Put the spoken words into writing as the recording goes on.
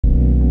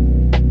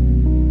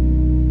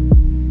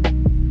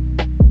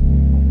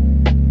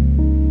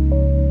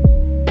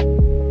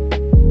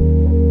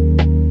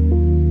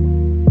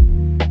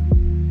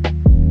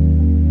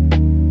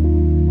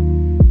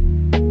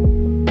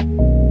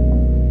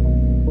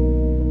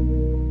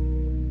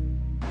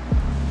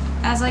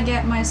as I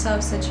get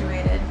myself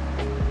situated,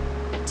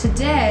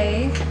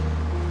 today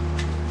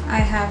I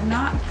have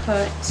not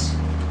put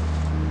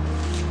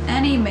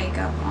any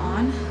makeup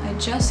on. I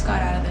just got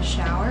out of the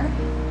shower,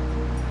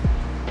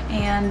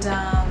 and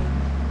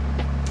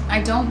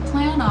I don't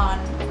plan on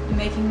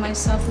making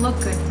myself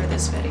look good for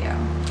this video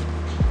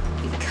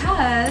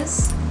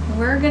because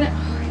we're gonna,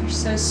 oh, you're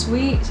so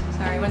sweet.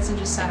 Sorry, Winston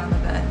just sat on the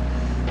bed.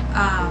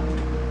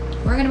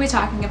 We're gonna be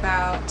talking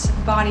about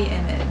body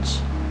image,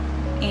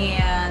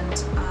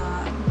 and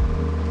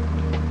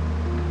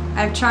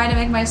I've tried to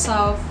make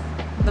myself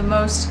the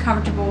most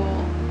comfortable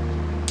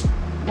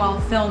while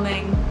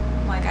filming.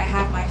 Like, I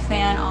have my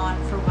fan on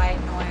for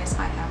white noise,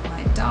 I have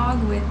my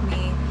dog with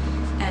me,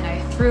 and I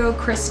threw a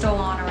crystal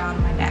on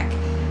around my neck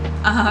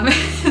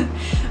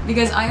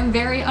because I am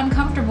very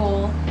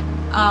uncomfortable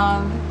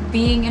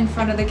being in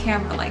front of the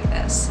camera like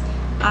this.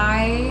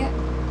 I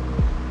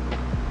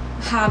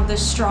have the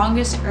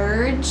strongest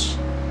urge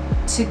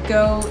to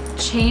go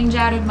change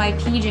out of my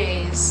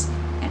PJs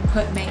and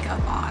put makeup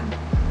on.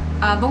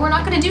 But we're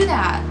not gonna do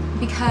that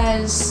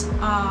because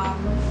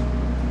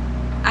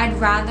I'd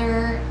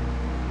rather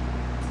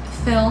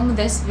film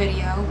this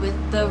video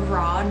with the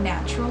raw,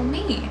 natural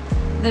me.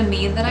 The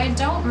me that I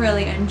don't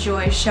really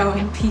enjoy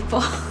showing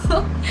people.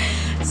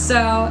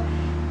 So,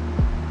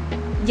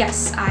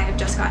 yes, I have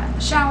just gotten out of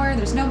the shower,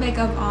 there's no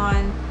makeup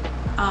on,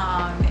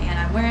 and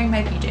I'm wearing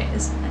my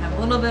PJs, and I'm a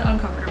little bit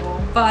uncomfortable,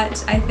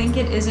 but I think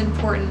it is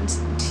important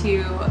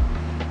to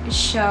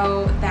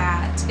show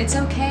that it's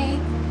okay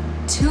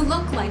to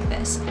look like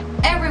this.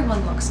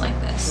 Everyone looks like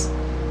this.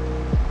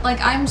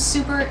 Like, I'm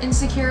super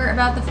insecure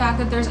about the fact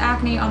that there's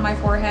acne on my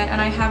forehead and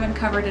I haven't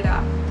covered it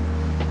up.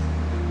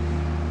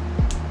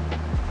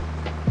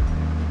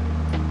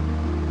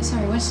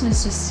 Sorry, Winston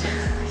is just,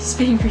 he's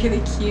being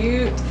really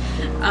cute.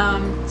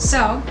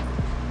 So,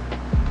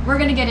 we're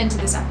gonna get into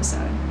this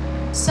episode.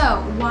 So,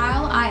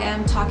 while I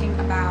am talking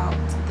about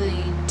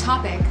the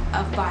topic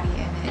of body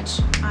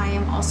image, I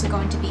am also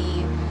going to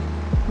be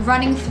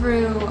running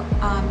through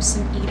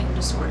some eating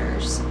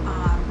disorders.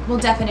 Well,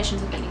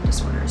 definitions of eating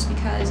disorders,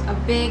 because a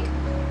big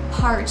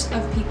part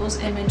of people's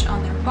image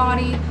on their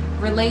body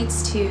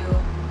relates to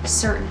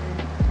certain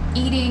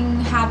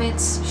eating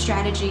habits,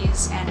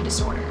 strategies, and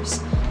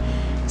disorders.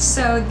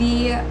 So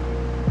the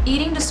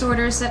eating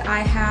disorders that I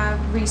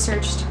have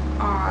researched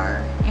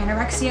are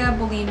anorexia,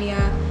 bulimia,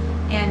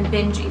 and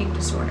binge eating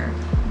disorder.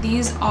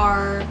 These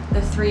are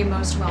the three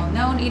most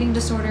well-known eating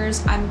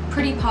disorders. I'm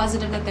pretty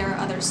positive that there are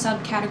other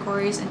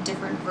subcategories and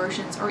different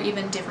versions or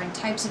even different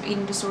types of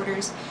eating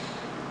disorders,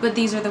 but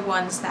these are the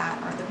ones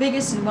that are the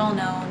biggest and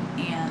well-known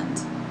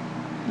and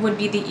would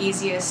be the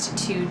easiest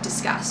to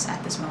discuss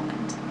at this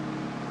moment.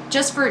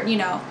 Just for, you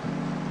know,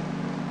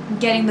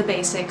 getting the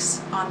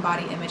basics on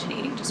body image and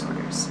eating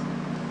disorders.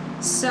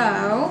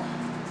 So,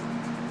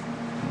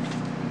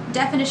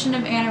 definition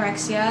of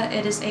anorexia: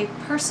 it is a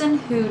person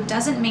who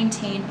doesn't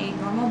maintain a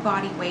normal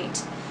body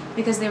weight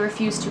because they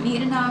refuse to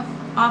eat enough,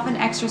 often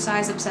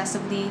exercise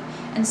obsessively,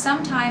 and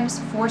sometimes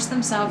force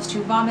themselves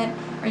to vomit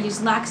or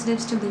use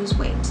laxatives to lose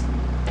weight.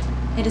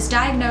 It is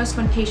diagnosed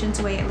when patients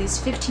weigh at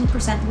least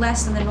 15%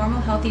 less than the normal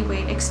healthy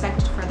weight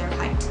expected for their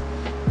height.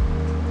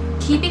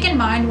 Keeping in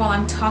mind while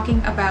I'm talking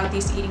about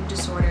these eating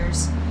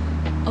disorders,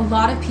 a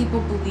lot of people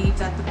believe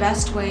that the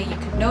best way you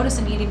can notice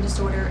an eating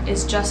disorder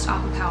is just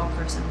off of how a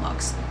person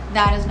looks.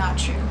 That is not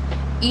true.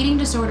 Eating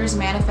disorders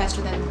manifest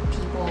within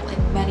people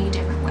in many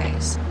different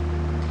ways.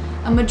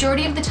 A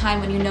majority of the time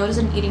when you notice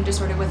an eating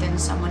disorder within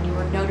someone, you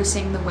are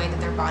noticing the way that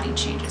their body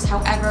changes.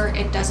 However,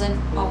 it doesn't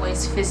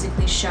always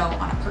physically show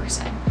on a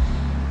person.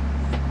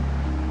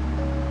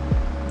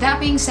 That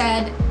being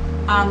said,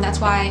 that's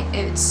why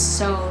it's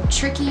so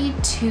tricky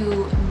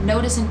to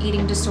notice an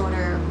eating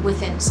disorder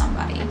within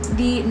somebody.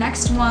 The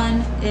next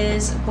one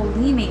is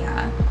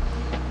bulimia.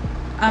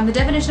 The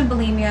definition of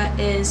bulimia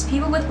is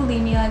people with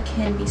bulimia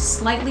can be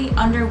slightly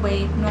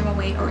underweight, normal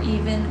weight, or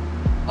even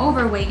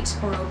overweight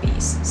or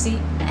obese. See?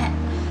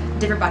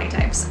 Different body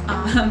types.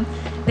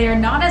 They are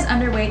not as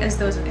underweight as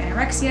those with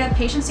anorexia.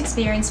 Patients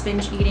experience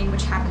binge eating,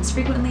 which happens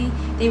frequently.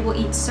 They will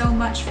eat so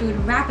much food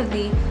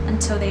rapidly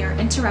until they are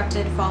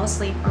interrupted, fall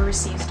asleep, or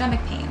receive stomach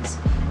pains.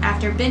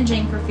 After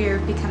binging for fear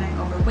of becoming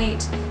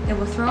overweight, they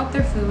will throw up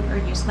their food or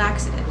use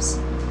laxatives.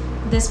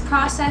 This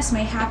process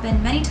may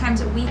happen many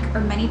times a week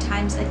or many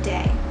times a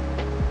day.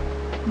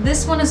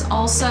 This one is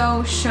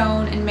also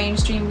shown in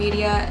mainstream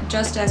media,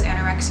 just as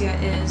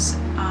anorexia is,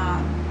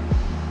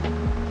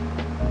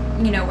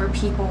 you know, where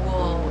people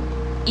will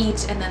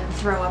eat and then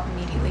throw up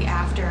immediately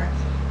after.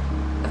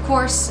 Of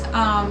course,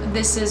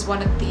 this is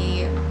one of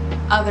the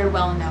other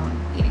well-known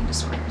eating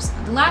disorders.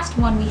 The last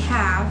one we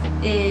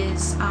have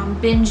is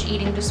binge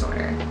eating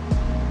disorder.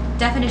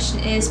 Definition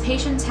is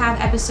patients have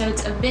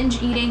episodes of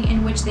binge eating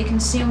in which they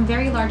consume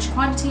very large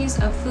quantities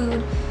of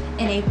food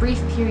in a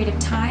brief period of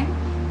time.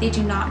 They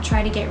do not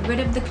try to get rid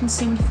of the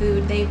consumed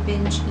food, they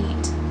binge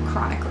eat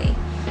chronically.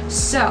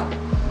 So,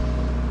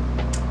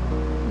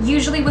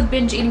 usually with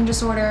binge eating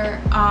disorder,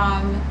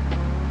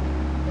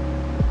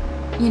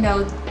 you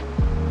know,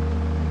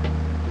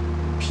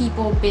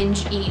 people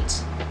binge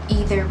eat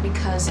either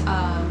because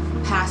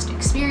of past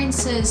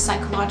experiences,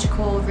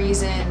 psychological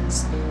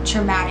reasons,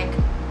 traumatic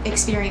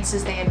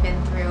experiences they had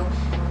been through,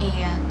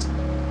 and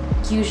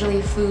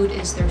usually food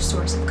is their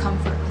source of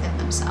comfort within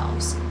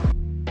themselves.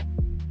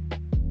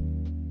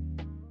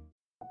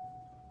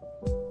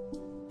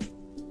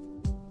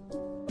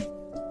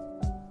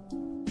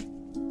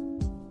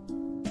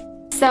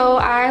 So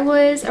I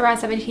was around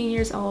 17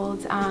 years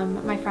old.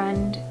 My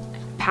friend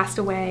passed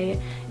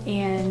away,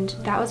 and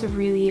that was a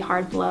really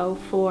hard blow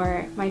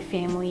for my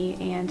family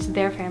and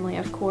their family,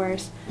 of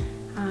course.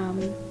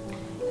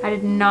 I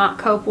did not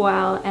cope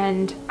well,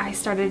 and I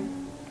started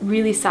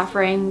really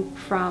suffering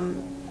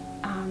from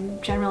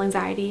general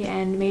anxiety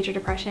and major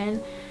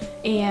depression,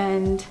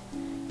 and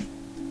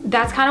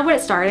that's kind of what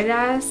it started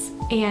as.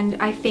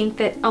 And I think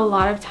that a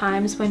lot of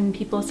times when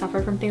people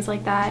suffer from things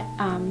like that,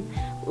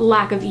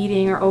 lack of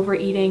eating or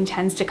overeating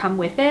tends to come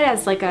with it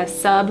as like a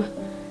sub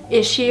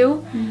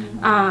issue,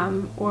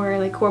 or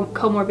like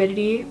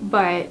comorbidity.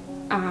 But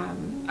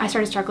I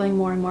started struggling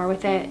more and more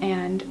with it,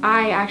 and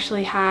I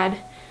actually had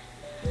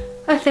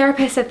a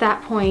therapist at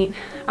that point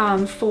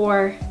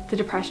for the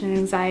depression and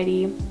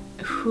anxiety,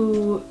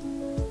 who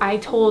I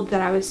told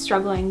that I was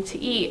struggling to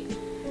eat,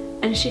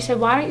 and she said,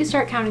 why don't you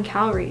start counting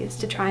calories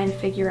to try and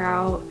figure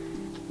out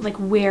like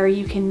where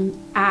you can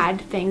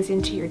add things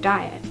into your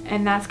diet.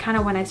 And that's kind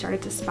of when I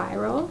started to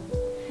spiral.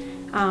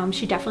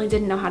 She definitely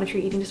didn't know how to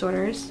treat eating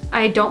disorders.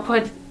 I don't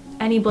put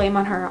any blame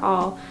on her at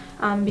all,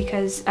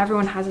 because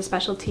everyone has a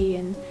specialty,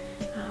 and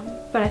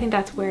but I think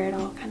that's where it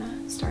all kind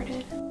of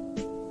started.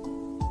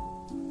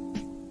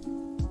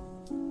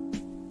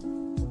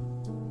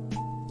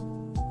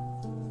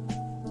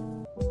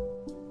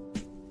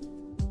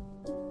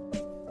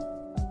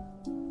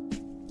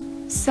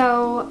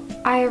 So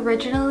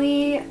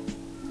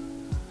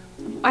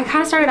I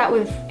kind of started out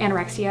with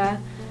anorexia,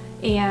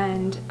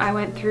 and I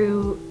went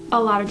through a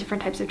lot of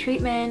different types of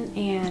treatment,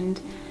 and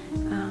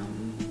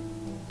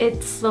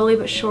it slowly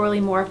but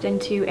surely morphed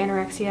into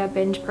anorexia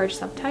binge purge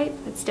subtype.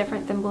 It's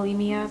different than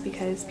bulimia,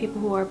 because people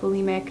who are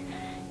bulimic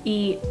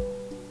eat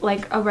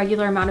like a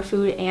regular amount of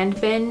food and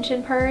binge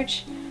and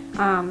purge.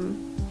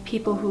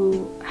 People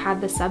who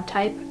had the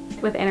subtype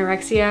with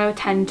anorexia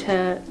tend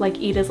to like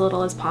eat as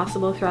little as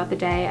possible throughout the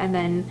day and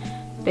then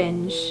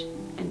binge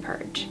and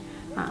purge.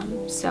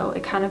 So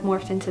it kind of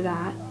morphed into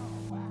that.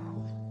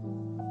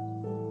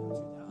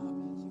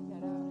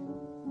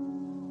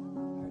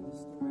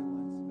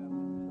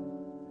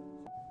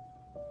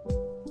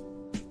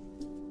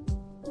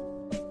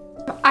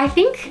 I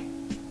think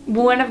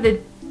one of the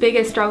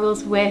biggest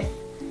struggles with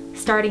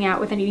starting out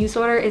with an eating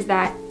disorder is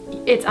that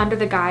it's under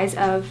the guise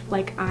of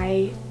like,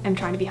 I am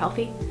trying to be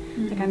healthy.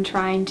 Like I'm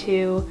trying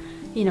to,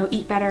 you know,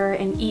 eat better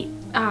and eat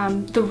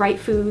the right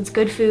foods,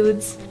 good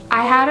foods.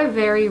 I had a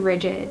very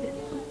rigid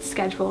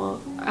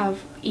schedule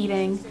of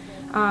eating.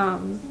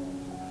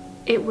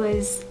 It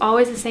was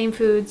always the same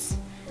foods,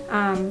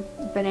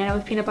 banana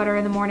with peanut butter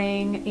in the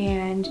morning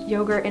and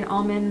yogurt and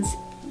almonds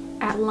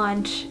at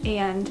lunch,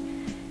 and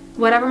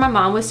whatever my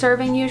mom was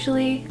serving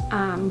usually,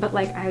 but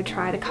like I would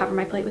try to cover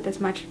my plate with as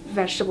much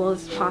vegetable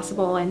as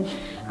possible and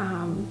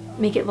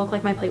make it look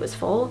like my plate was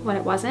full when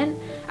it wasn't.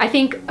 I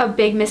think a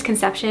big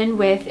misconception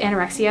with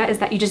anorexia is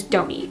that you just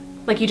don't eat.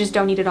 Like you just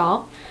don't eat at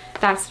all.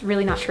 That's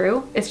really not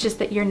true. It's just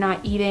that you're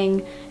not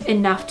eating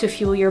enough to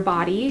fuel your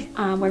body,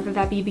 whether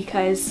that be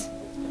because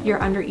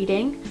you're under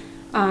eating,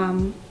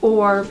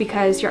 or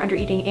because you're under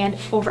eating and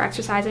over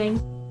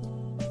exercising.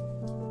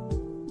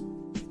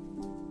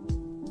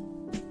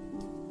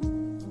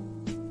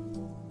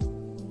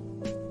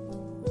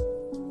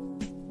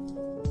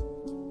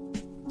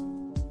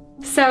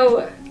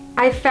 So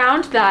I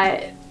found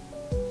that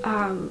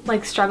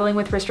like struggling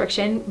with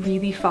restriction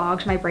really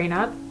fogged my brain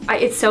up.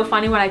 It's so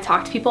funny when I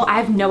talk to people, I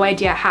have no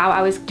idea how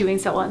I was doing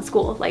so well in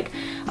school. Like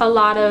a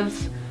lot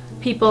of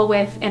people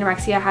with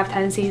anorexia have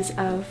tendencies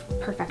of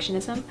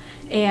perfectionism,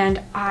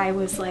 and I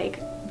was like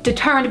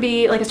determined to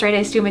be like a straight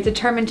A student,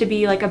 determined to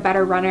be like a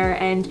better runner,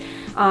 and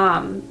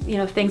you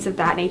know, things of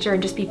that nature,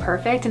 and just be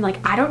perfect. And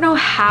like I don't know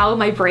how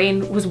my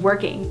brain was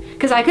working,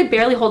 because I could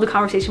barely hold a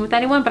conversation with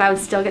anyone, but I would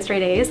still get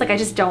straight A's. Like I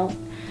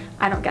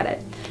don't get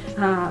it.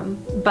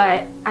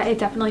 But it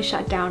definitely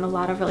shut down a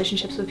lot of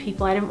relationships with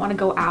people. I didn't want to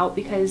go out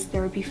because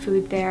there would be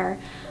food there.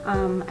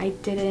 I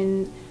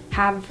didn't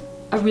have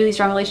a really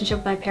strong relationship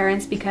with my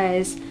parents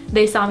because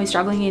they saw me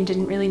struggling and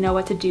didn't really know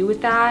what to do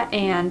with that.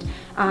 And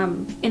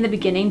in the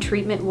beginning,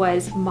 treatment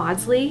was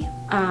Maudsley,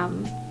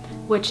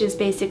 which is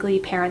basically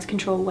parents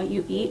control what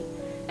you eat.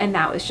 And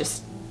that was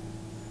just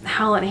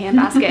hell in a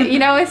handbasket. You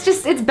know,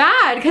 it's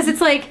bad because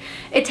it's like,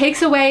 it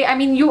takes away, I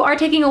mean, you are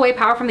taking away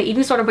power from the eating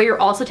disorder, but you're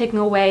also taking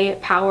away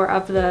power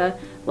of the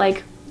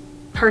like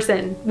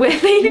person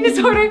with the eating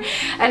disorder.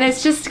 And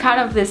it's just kind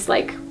of this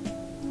like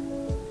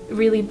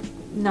really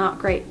not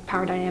great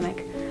power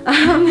dynamic.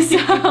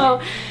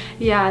 So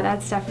yeah,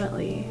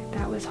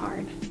 that was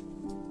hard.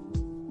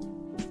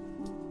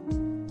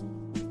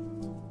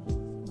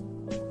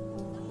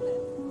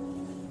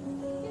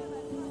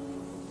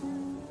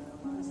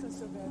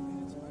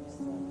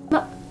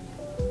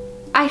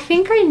 I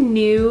think I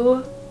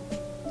knew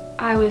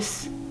I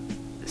was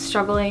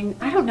struggling.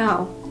 I don't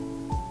know.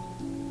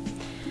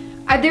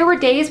 There were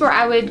days where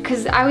I would,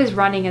 because I was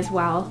running as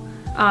well,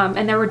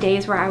 and there were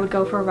days where I would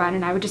go for a run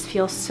and I would just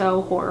feel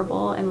so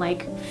horrible and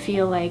like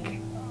feel like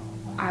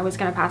I was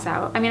gonna pass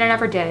out. I mean, I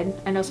never did.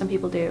 I know some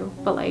people do,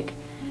 but like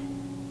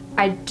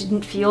I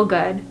didn't feel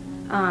good.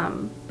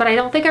 But I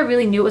don't think I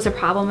really knew it was a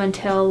problem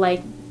until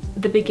like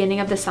the beginning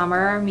of the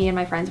summer. Me and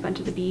my friends went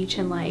to the beach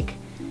and like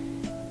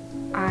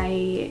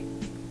I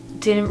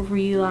didn't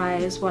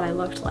realize what I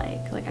looked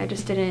like. Like I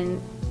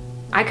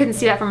couldn't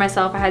see that for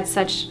myself. I had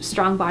such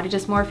strong body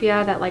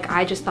dysmorphia that like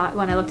I just thought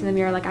when I looked in the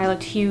mirror like I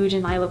looked huge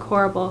and I look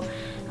horrible.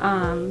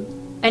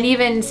 And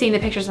even seeing the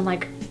pictures, I'm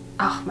like,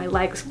 oh, my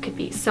legs could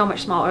be so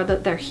much smaller.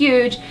 They're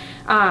huge.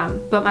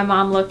 But my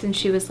mom looked and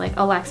she was like,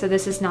 Alexa,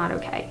 this is not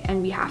okay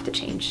and we have to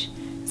change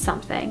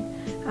something.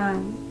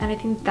 And I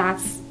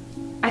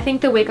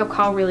think the wake-up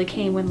call really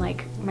came when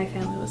like my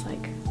family was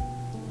like,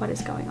 what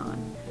is going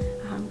on?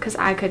 Because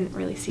I couldn't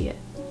really see it.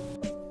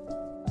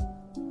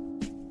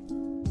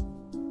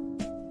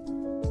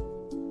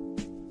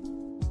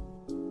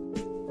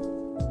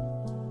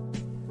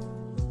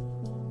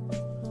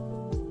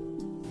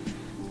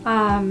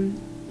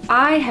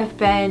 I have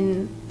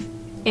been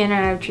in and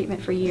out of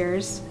treatment for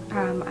years.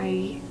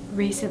 I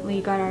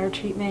recently got out of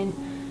treatment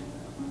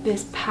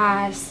this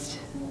past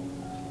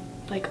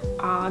like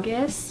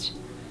August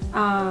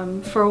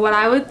for what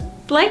I would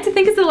like to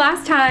think is the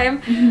last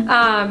time.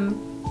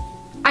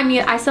 I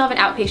mean, I still have an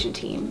outpatient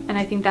team and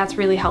I think that's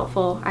really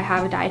helpful. I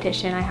have a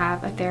dietitian, I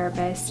have a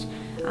therapist,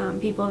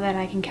 people that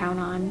I can count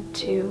on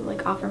to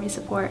like offer me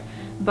support,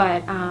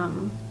 but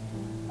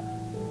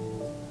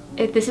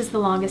this is the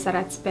longest that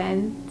it's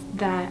been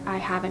that I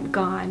haven't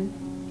gone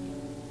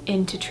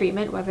into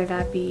treatment, whether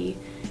that be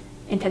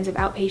intensive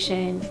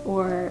outpatient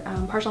or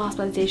partial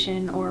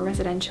hospitalization or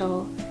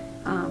residential.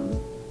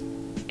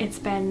 It's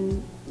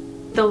been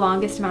the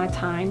longest amount of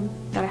time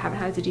that I haven't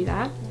had to do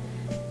that.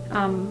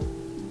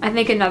 I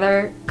think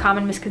another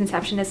common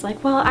misconception is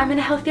like, well, I'm in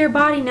a healthier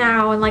body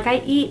now and like I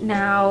eat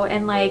now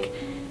and like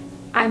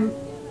I'm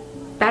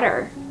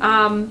better.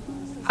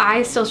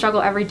 I still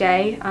struggle every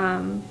day.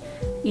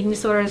 Eating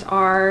disorders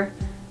are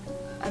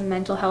a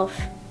mental health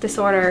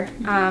disorder,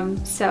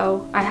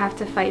 so I have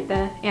to fight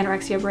the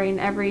anorexia brain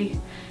every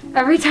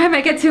time I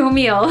get to a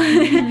meal.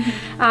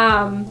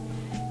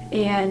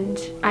 And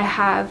I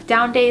have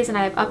down days and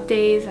I have up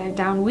days, I have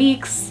down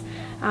weeks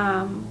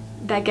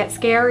that get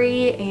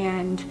scary,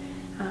 and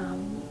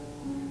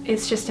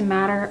it's just a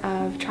matter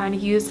of trying to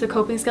use the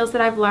coping skills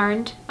that I've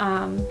learned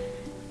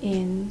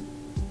in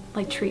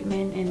like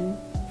treatment and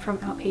from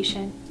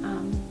outpatient.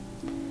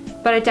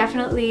 But I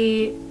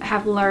definitely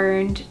have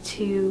learned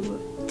to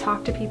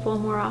talk to people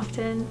more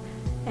often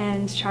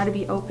and try to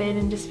be open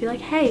and just be like,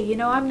 hey, you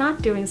know, I'm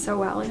not doing so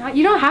well. And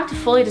you don't have to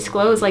fully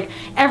disclose like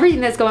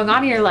everything that's going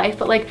on in your life,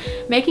 but like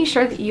making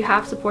sure that you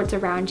have supports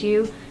around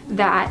you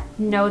that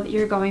know that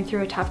you're going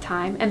through a tough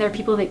time and there are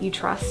people that you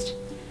trust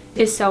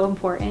is so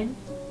important.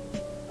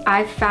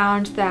 I've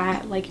found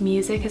that like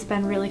music has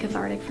been really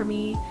cathartic for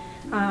me.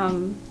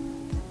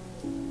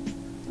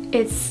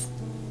 It's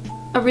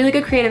a really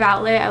good creative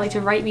outlet. I like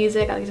to write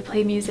music, I like to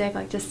play music, I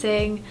like to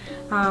sing,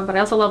 but I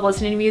also love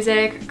listening to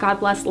music.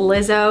 God bless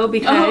Lizzo,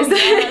 because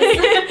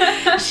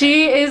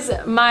she is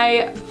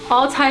my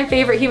all-time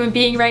favorite human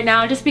being right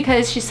now, just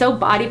because she's so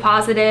body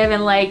positive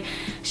and like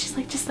she's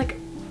like just like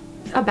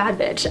a bad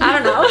bitch. I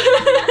don't know.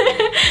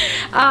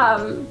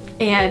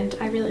 And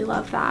I really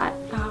love that.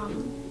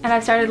 And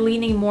I've started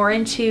leaning more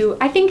into,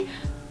 I think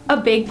a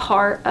big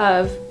part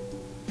of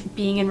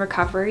being in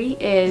recovery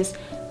is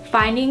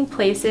finding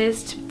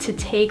places to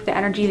take the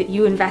energy that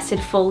you invested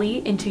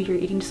fully into your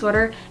eating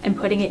disorder and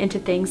putting it into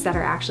things that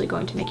are actually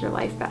going to make your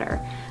life better.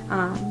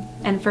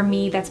 And for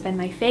me, that's been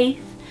my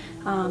faith,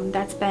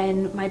 that's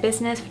been my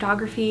business,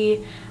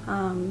 photography,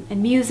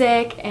 and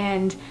music,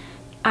 and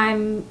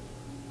I'm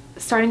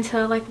starting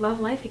to like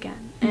love life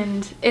again.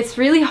 And it's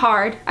really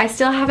hard. I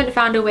still haven't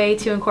found a way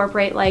to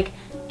incorporate like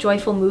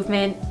joyful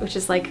movement, which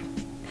is like,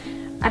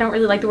 I don't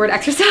really like the word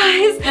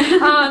exercise.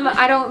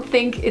 I don't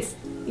think it's,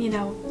 you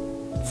know,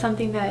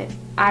 something that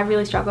I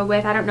really struggle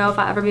with. I don't know if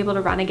I'll ever be able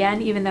to run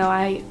again, even though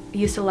I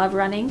used to love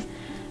running.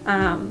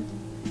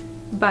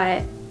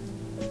 But,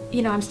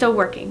 you know, I'm still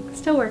working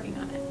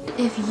on it.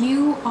 If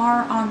you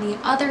are on the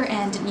other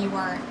end and you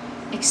are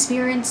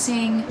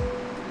experiencing,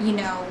 you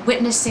know,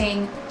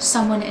 witnessing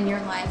someone in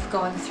your life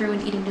going through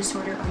an eating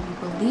disorder, or you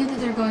believe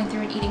that they're going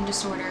through an eating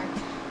disorder,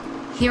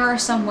 here are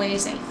some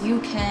ways that you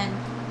can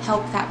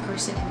help that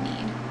person in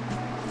need.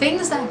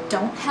 Things that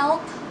don't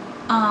help,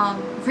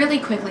 really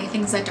quickly,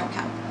 things that don't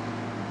help.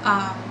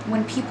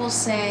 When people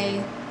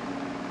say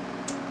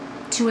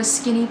to a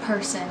skinny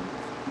person,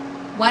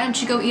 why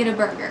don't you go eat a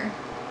burger?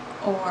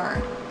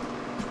 Or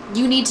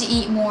you need to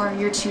eat more,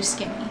 you're too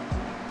skinny.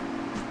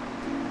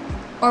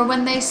 Or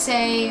when they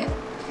say,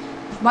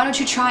 why don't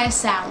you try a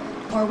salad?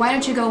 Or why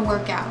don't you go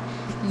work out?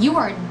 You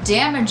are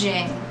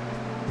damaging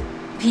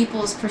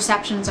people's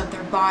perceptions of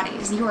their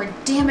bodies. You are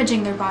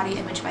damaging their body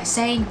image by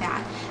saying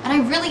that. And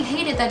I really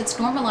hate it that it's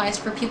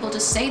normalized for people to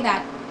say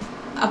that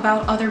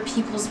about other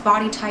people's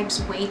body types,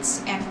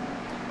 weights, and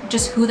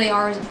just who they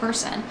are as a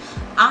person.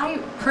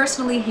 I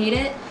personally hate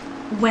it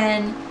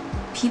when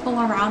people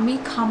around me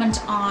comment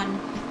on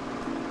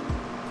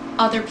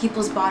other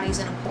people's bodies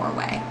in a poor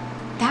way.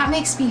 That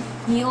makes me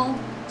feel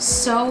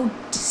so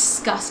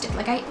disgusted.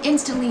 Like, I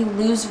instantly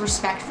lose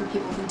respect for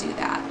people who do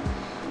that.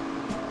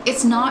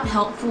 It's not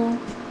helpful.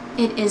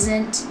 It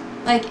isn't.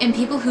 Like, and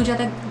people who do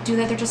that,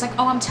 they're just like,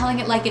 oh, I'm telling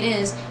it like it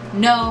is.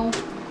 No,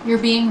 you're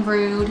being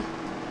rude.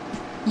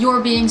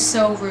 You're being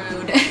so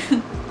rude.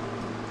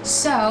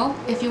 So,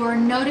 if you are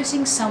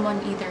noticing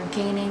someone either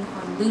gaining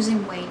or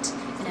losing weight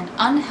in an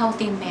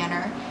unhealthy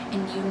manner,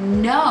 and you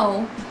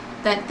know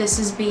that this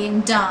is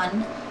being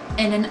done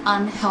in an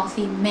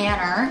unhealthy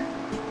manner,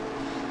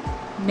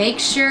 make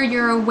sure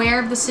you're aware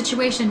of the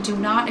situation. Do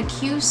not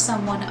accuse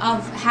someone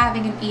of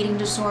having an eating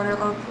disorder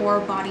or poor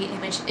body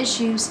image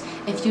issues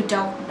if you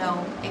don't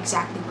know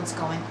exactly what's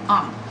going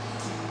on.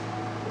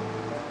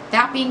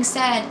 That being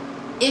said,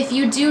 if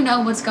you do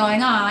know what's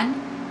going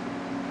on,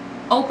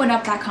 open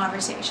up that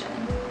conversation.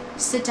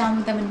 Sit down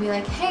with them and be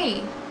like,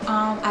 hey,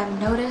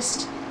 I've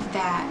noticed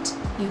that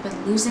you've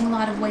been losing a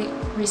lot of weight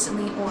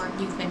recently, or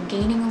you've been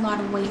gaining a lot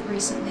of weight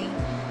recently.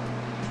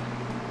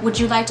 Would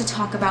you like to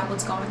talk about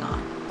what's going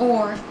on?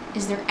 Or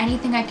is there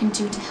anything I can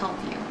do to help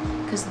you?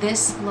 Because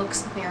this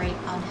looks very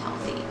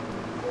unhealthy.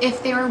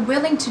 If they are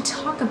willing to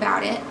talk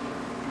about it,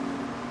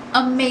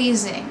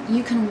 amazing.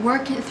 You can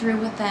work it through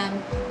with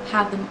them,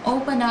 have them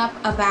open up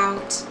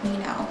about, you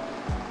know,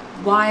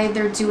 why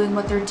they're doing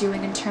what they're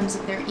doing in terms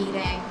of their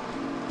eating,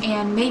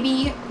 and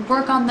maybe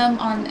work on them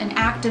on an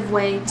active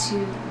way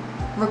to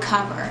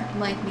recover.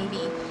 Like,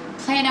 maybe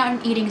plan out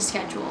an eating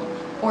schedule,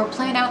 or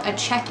plan out a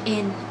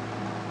check-in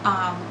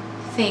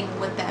thing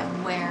with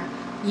them where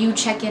you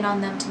check in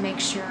on them to make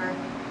sure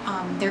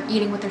they're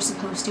eating what they're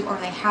supposed to, or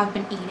they have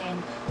been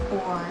eating,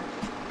 or,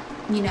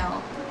 you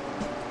know,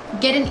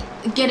 get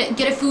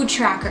a food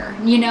tracker.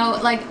 You know,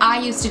 like, I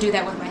used to do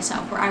that with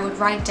myself, where I would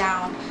write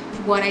down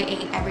what I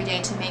ate every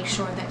day to make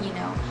sure that, you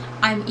know,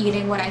 I'm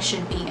eating what I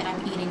should be and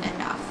I'm eating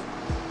enough.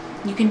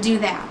 You can do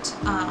that.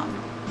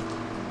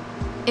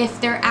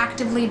 If they're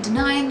actively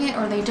denying it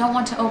or they don't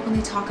want to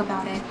openly talk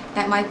about it,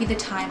 that might be the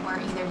time where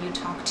either you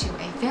talk to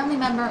a family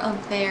member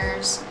of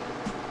theirs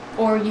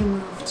or you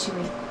move to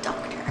a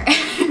doctor.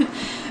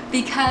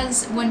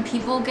 Because when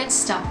people get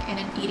stuck in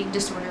an eating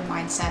disorder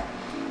mindset,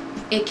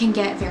 it can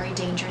get very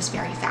dangerous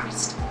very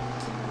fast.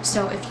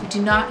 So if you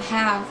do not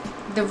have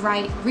the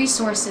right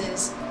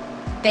resources,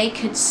 they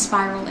could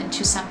spiral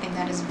into something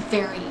that is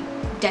very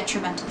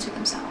detrimental to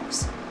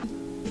themselves.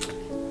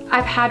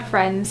 I've had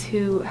friends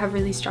who have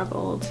really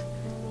struggled,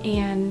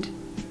 and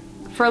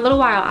for a little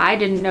while I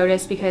didn't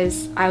notice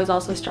because I was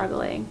also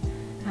struggling.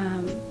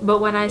 But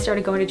when I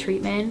started going to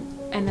treatment,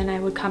 and then I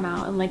would come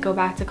out and like go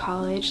back to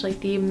college, like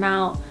the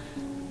amount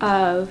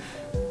of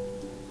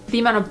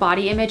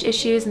body image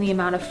issues and the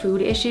amount of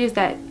food issues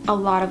that a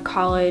lot of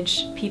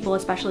college people,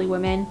 especially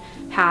women,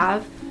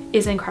 have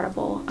is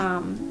incredible.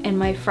 And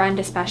my friend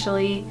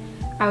especially,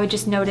 I would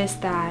just notice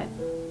that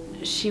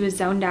she was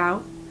zoned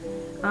out.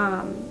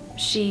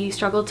 She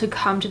struggled to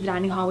come to the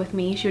dining hall with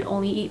me. She would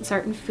only eat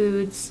certain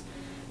foods.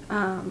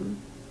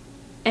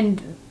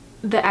 And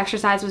the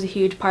exercise was a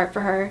huge part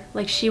for her.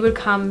 Like, she would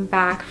come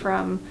back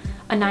from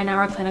a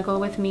 9-hour clinical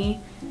with me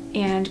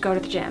and go to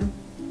the gym,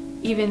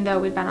 even though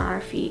we'd been on our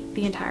feet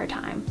the entire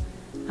time.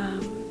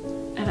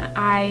 And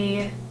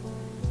I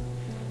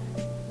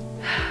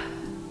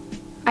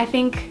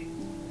think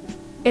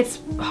it's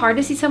hard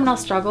to see someone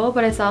else struggle,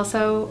 but it's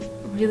also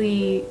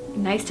really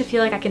nice to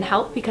feel like I can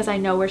help because I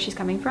know where she's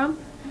coming from.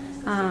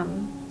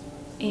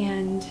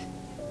 And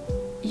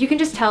you can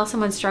just tell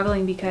someone's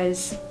struggling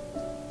because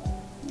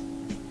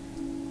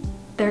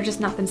they're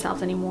just not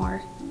themselves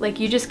anymore. Like,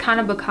 you just kind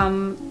of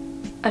become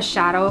a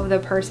shadow of the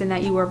person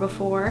that you were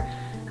before,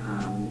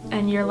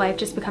 and your life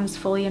just becomes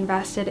fully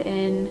invested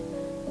in,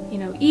 you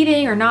know,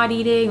 eating or not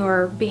eating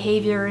or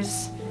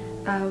behaviors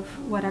of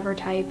whatever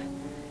type,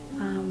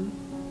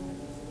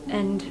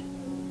 and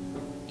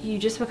you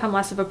just become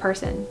less of a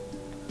person.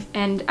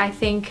 And I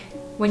think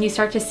when you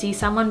start to see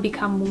someone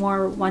become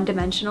more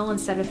one-dimensional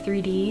instead of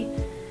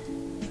 3D,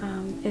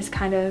 is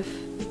kind of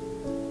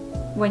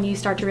when you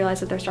start to realize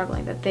that they're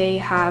struggling, that they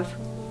have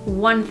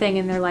one thing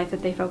in their life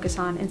that they focus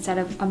on instead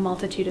of a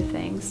multitude of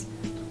things.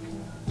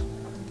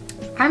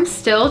 I'm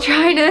still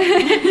trying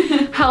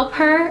to help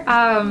her.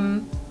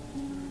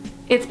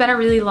 It's been a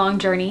really long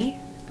journey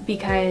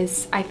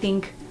because I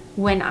think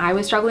when I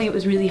was struggling, it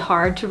was really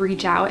hard to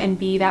reach out and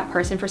be that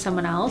person for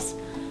someone else.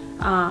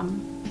 I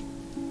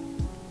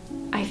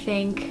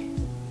think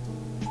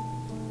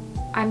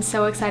I'm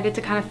so excited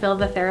to kind of fill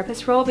the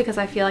therapist role because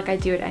I feel like I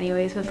do it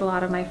anyways with a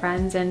lot of my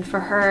friends, and for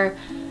her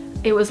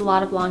it was a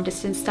lot of long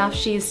distance stuff.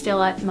 She's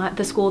still at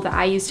the school that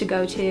I used to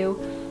go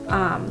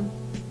to,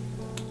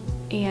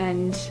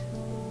 and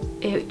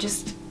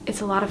it's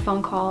it's a lot of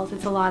phone calls,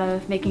 it's a lot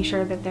of making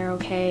sure that they're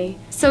okay.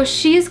 So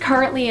she's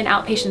currently in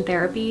outpatient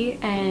therapy,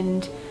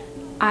 and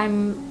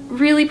I'm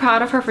really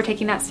proud of her for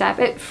taking that step.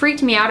 It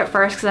freaked me out at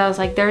first because I was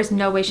like, there's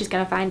no way she's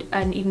gonna find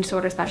an eating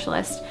disorder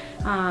specialist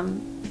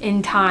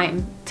in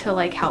time to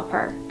like help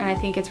her. And I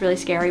think it's really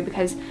scary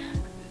because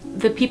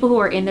the people who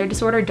are in their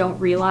disorder don't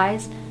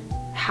realize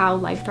how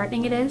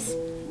life-threatening it is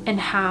and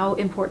how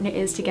important it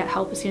is to get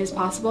help as soon as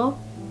possible.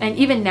 And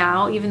even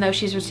now, even though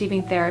she's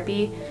receiving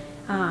therapy,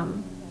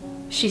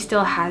 she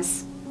still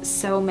has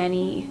so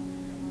many,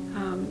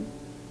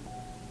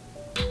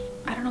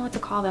 I don't know what to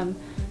call them,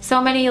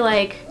 so many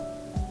like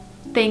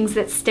things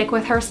that stick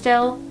with her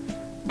still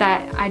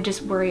that I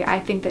just worry. I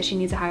think that she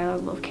needs a higher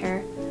level of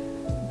care,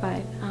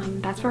 but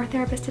that's for her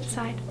therapist to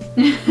decide.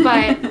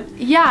 But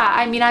yeah,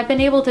 I mean, I've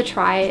been able to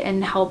try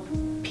and help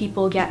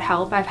people get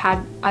help. I've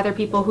had other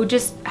people who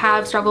just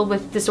have struggled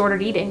with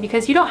disordered eating,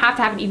 because you don't have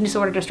to have an eating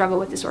disorder to struggle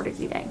with disordered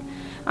eating.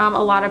 A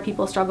lot of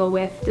people struggle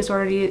with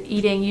disordered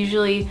eating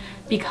usually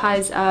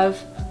because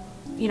of,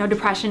 you know,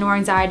 depression or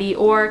anxiety,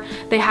 or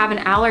they have an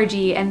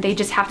allergy and they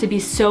just have to be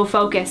so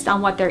focused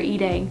on what they're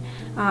eating.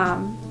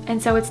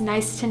 And so it's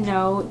nice to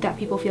know that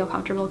people feel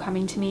comfortable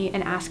coming to me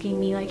and asking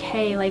me like,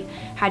 hey, like,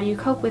 how do you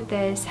cope with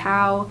this?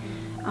 How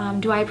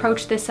do I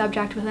approach this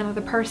subject with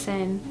another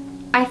person?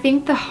 I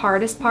think the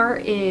hardest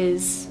part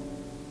is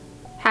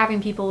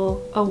having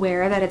people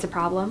aware that it's a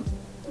problem,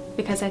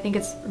 because I think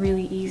it's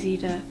really easy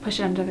to push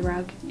it under the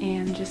rug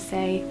and just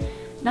say,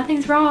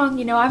 nothing's wrong,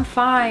 you know, I'm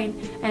fine,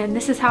 and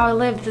this is how I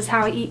live, this is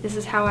how I eat, this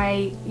is how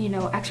I, you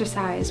know,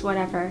 exercise,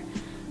 whatever.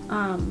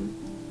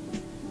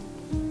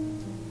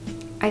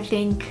 I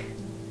think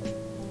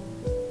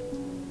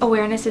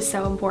awareness is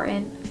so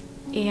important,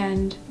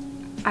 and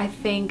I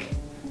think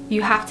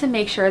you have to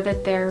make sure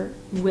that they're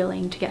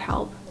willing to get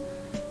help.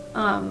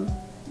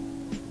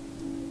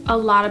 A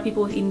lot of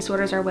people with eating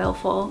disorders are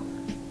willful,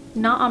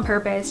 not on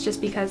purpose,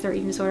 just because their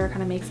eating disorder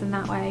kind of makes them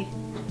that way,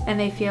 and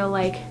they feel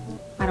like,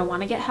 I don't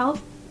want to get help,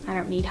 I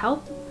don't need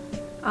help,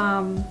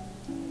 I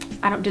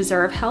don't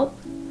deserve help,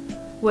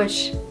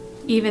 which,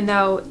 even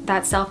though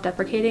that's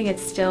self-deprecating,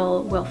 it's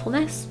still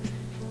willfulness,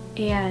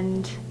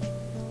 and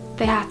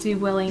they have to be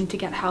willing to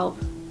get help.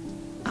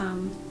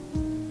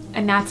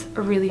 And that's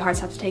a really hard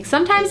step to take.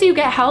 Sometimes you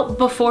get help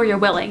before you're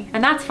willing,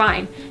 and that's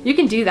fine. You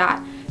can do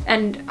that,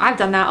 and I've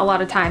done that a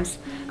lot of times,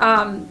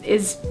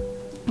 is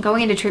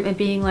going into treatment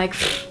being like,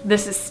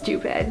 this is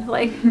stupid,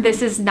 like,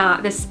 this is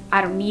not, this,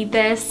 I don't need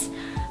this.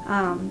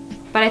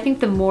 But I think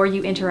the more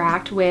you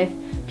interact with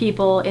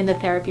people in the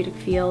therapeutic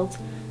field,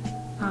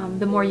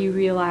 the more you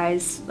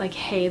realize, like,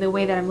 hey, the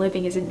way that I'm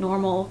living isn't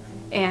normal,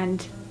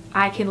 and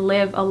I can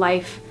live a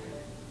life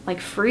like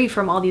free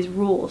from all these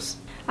rules.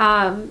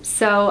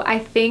 So I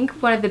think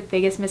one of the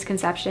biggest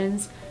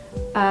misconceptions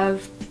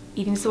of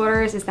eating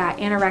disorders is that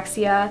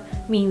anorexia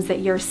means that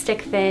you're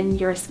stick thin,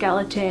 you're a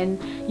skeleton,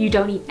 you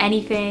don't eat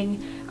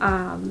anything,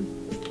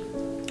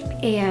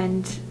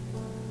 and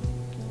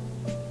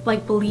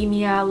like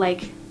bulimia,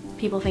 like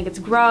people think it's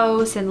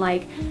gross and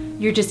like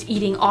you're just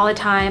eating all the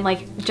time,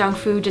 like junk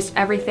food, just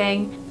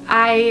everything.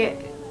 I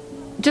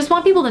just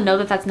want people to know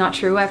that that's not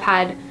true. I've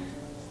had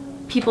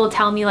people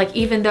tell me, like,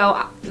 even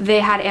though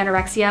they had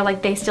anorexia,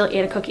 like they still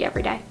ate a cookie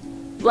every day.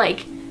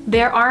 Like,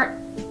 there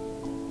aren't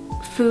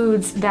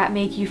foods that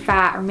make you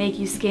fat or make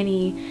you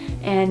skinny,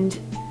 and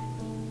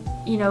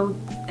you know,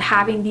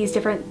 having these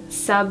different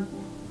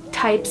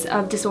subtypes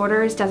of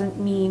disorders doesn't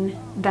mean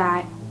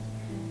that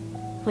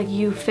like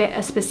you fit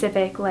a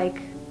specific like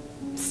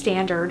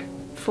standard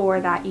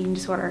for that eating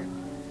disorder.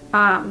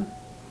 And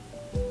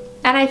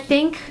I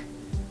think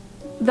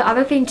the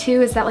other thing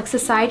too is that like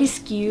society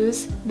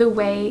skews the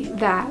way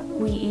that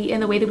we eat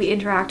and the way that we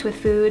interact with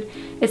food.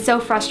 It's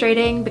so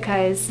frustrating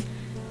because,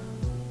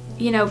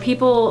 you know,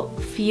 people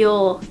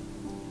feel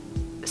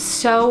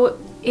so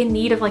in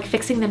need of like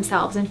fixing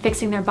themselves and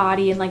fixing their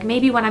body, and like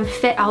maybe when I'm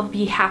fit I'll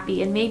be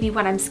happy, and maybe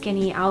when I'm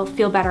skinny I'll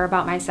feel better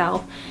about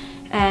myself.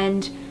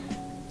 And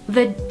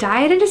the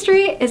diet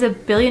industry is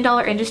 $1 billion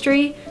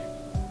industry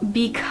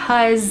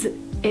because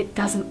it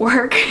doesn't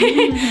work.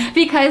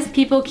 Because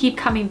people keep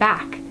coming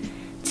back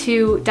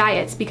to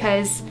diets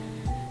because,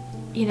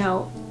 you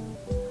know,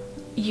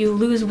 you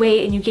lose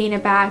weight and you gain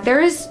it back. There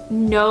is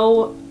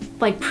no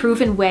like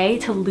proven way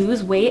to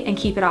lose weight and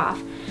keep it off.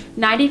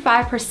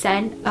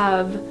 95%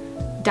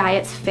 of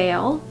diets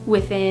fail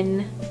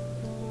within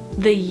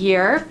the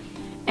year,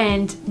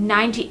 and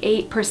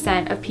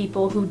 98% of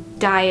people who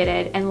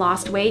dieted and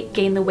lost weight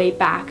gain the weight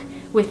back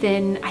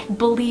within, I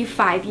believe,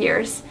 5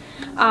 years.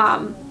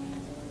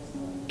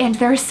 And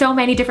there are so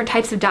many different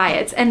types of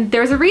diets, and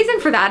there's a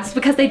reason for that. It's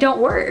because they don't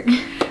work.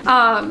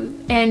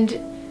 And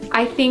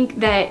I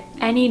think that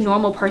any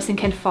normal person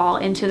can fall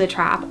into the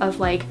trap of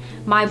like,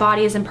 my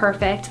body is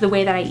imperfect, the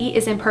way that I eat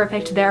is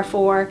imperfect,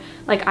 therefore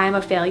like I'm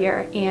a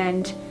failure.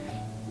 And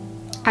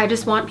I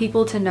just want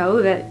people to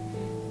know that,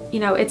 you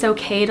know, it's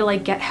okay to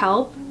like get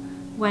help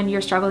when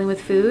you're struggling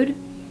with food,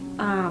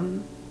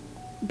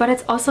 but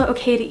it's also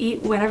okay to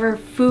eat whatever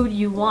food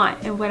you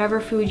want and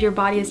whatever food your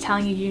body is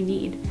telling you you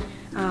need.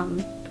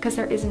 because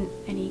there isn't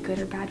any good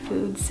or bad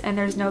foods, and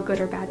there's no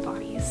good or bad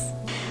bodies.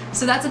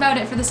 So that's about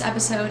it for this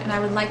episode, and I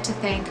would like to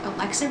thank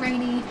Alexa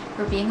Rainey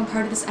for being a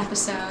part of this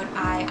episode.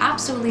 I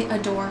absolutely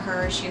adore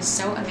her. She is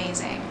so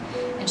amazing,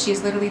 and she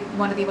is literally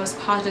one of the most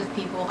positive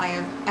people I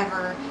have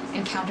ever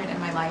encountered in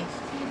my life.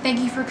 Thank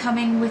you for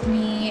coming with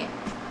me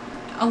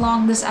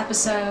along this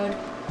episode,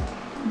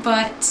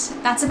 but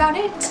that's about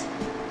it.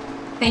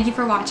 Thank you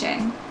for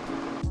watching.